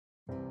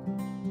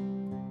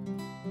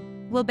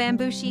Will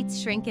bamboo sheets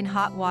shrink in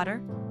hot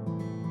water?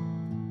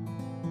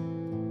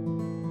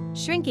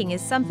 Shrinking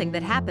is something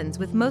that happens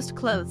with most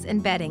clothes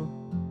and bedding.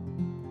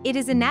 It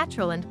is a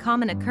natural and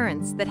common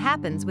occurrence that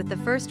happens with the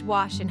first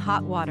wash in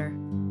hot water.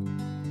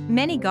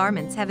 Many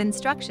garments have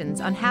instructions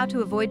on how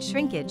to avoid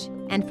shrinkage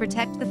and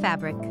protect the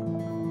fabric.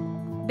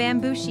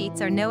 Bamboo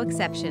sheets are no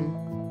exception.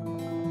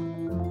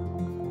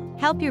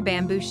 Help your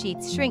bamboo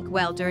sheets shrink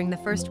well during the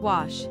first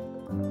wash.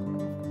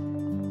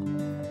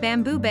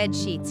 Bamboo bed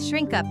sheets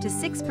shrink up to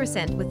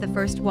 6% with the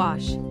first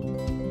wash.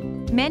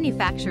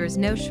 Manufacturers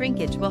know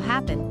shrinkage will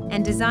happen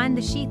and design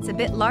the sheets a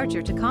bit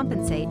larger to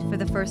compensate for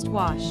the first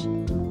wash.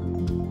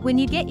 When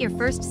you get your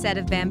first set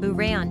of bamboo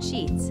rayon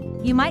sheets,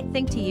 you might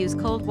think to use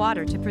cold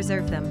water to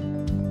preserve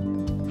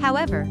them.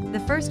 However, the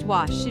first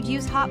wash should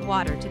use hot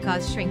water to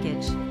cause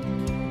shrinkage.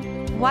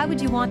 Why would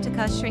you want to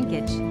cause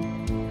shrinkage?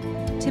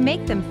 To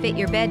make them fit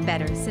your bed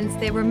better, since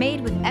they were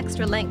made with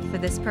extra length for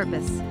this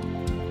purpose.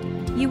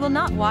 You will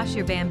not wash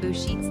your bamboo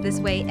sheets this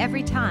way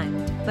every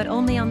time, but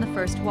only on the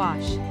first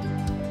wash.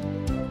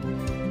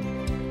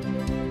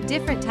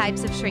 Different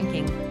types of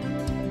shrinking.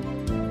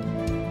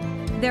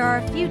 There are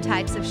a few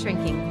types of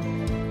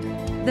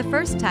shrinking. The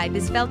first type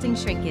is felting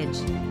shrinkage.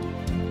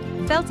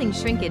 Felting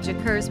shrinkage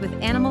occurs with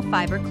animal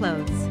fiber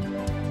clothes.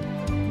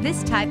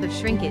 This type of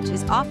shrinkage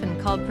is often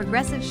called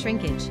progressive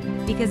shrinkage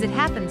because it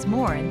happens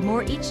more and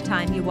more each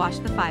time you wash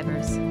the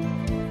fibers.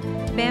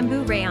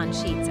 Bamboo rayon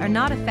sheets are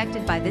not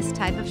affected by this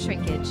type of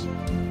shrinkage.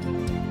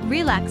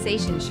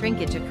 Relaxation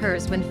shrinkage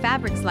occurs when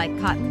fabrics like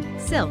cotton,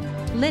 silk,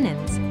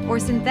 linens, or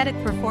synthetic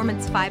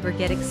performance fiber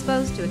get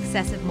exposed to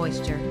excessive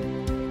moisture.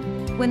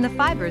 When the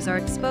fibers are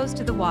exposed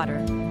to the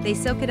water, they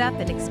soak it up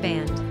and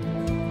expand.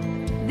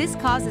 This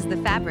causes the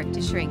fabric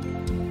to shrink.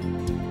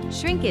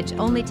 Shrinkage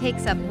only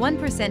takes up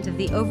 1% of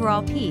the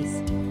overall piece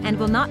and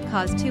will not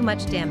cause too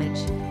much damage.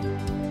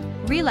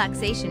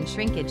 Relaxation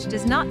shrinkage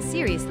does not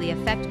seriously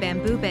affect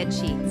bamboo bed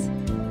sheets.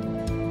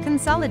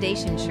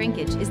 Consolidation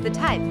shrinkage is the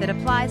type that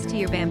applies to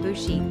your bamboo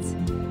sheets.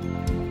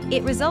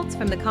 It results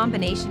from the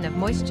combination of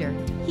moisture,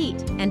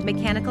 heat, and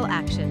mechanical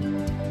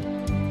action.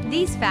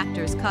 These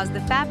factors cause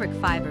the fabric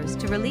fibers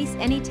to release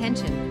any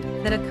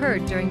tension that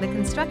occurred during the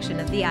construction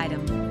of the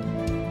item.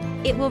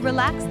 It will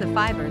relax the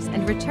fibers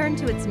and return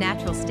to its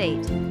natural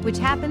state, which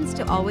happens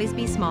to always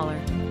be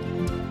smaller.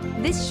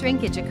 This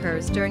shrinkage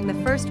occurs during the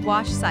first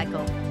wash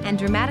cycle and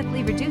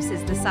dramatically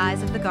reduces the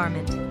size of the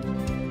garment.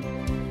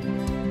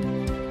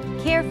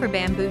 Care for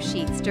bamboo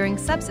sheets during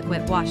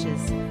subsequent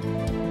washes.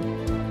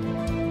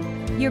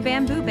 Your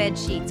bamboo bed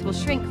sheets will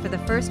shrink for the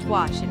first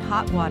wash in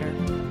hot water.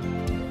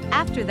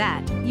 After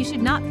that, you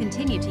should not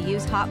continue to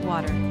use hot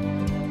water.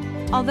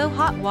 Although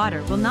hot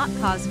water will not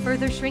cause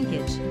further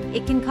shrinkage,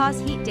 it can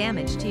cause heat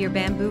damage to your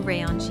bamboo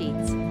rayon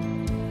sheets.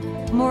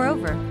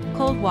 Moreover,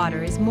 cold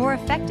water is more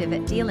effective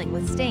at dealing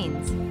with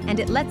stains, and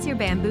it lets your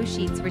bamboo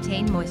sheets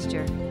retain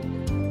moisture.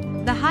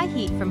 The high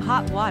heat from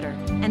hot water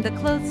and the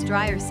clothes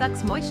dryer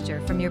sucks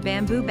moisture from your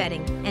bamboo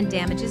bedding and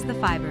damages the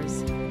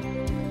fibers.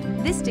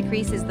 This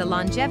decreases the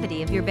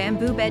longevity of your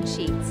bamboo bed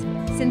sheets,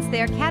 since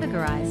they are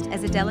categorized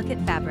as a delicate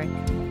fabric.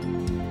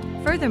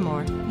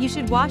 Furthermore, you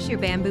should wash your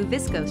bamboo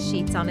viscose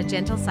sheets on a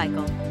gentle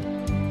cycle.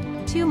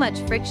 Too much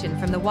friction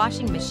from the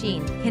washing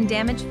machine can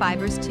damage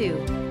fibers too.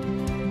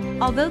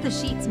 Although the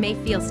sheets may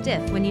feel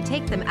stiff when you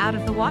take them out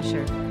of the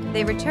washer,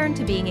 they return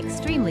to being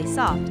extremely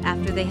soft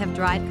after they have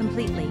dried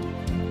completely.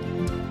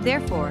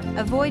 Therefore,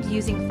 avoid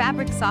using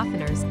fabric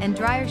softeners and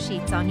dryer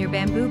sheets on your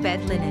bamboo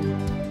bed linen.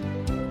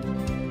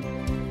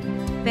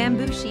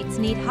 Bamboo sheets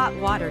need hot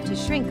water to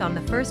shrink on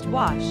the first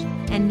wash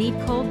and need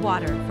cold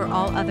water for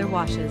all other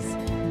washes.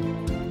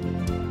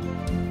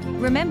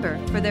 Remember,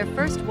 for their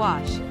first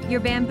wash, your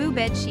bamboo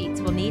bed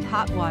sheets will need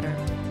hot water.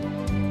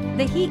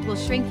 The heat will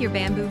shrink your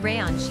bamboo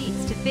rayon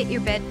sheets to fit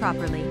your bed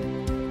properly.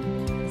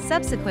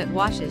 Subsequent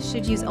washes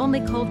should use only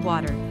cold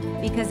water,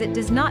 because it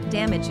does not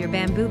damage your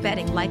bamboo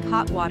bedding like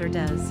hot water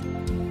does.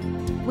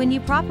 When you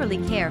properly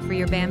care for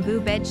your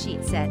bamboo bed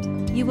sheet set,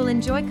 you will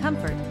enjoy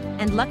comfort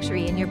and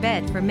luxury in your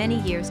bed for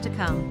many years to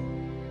come.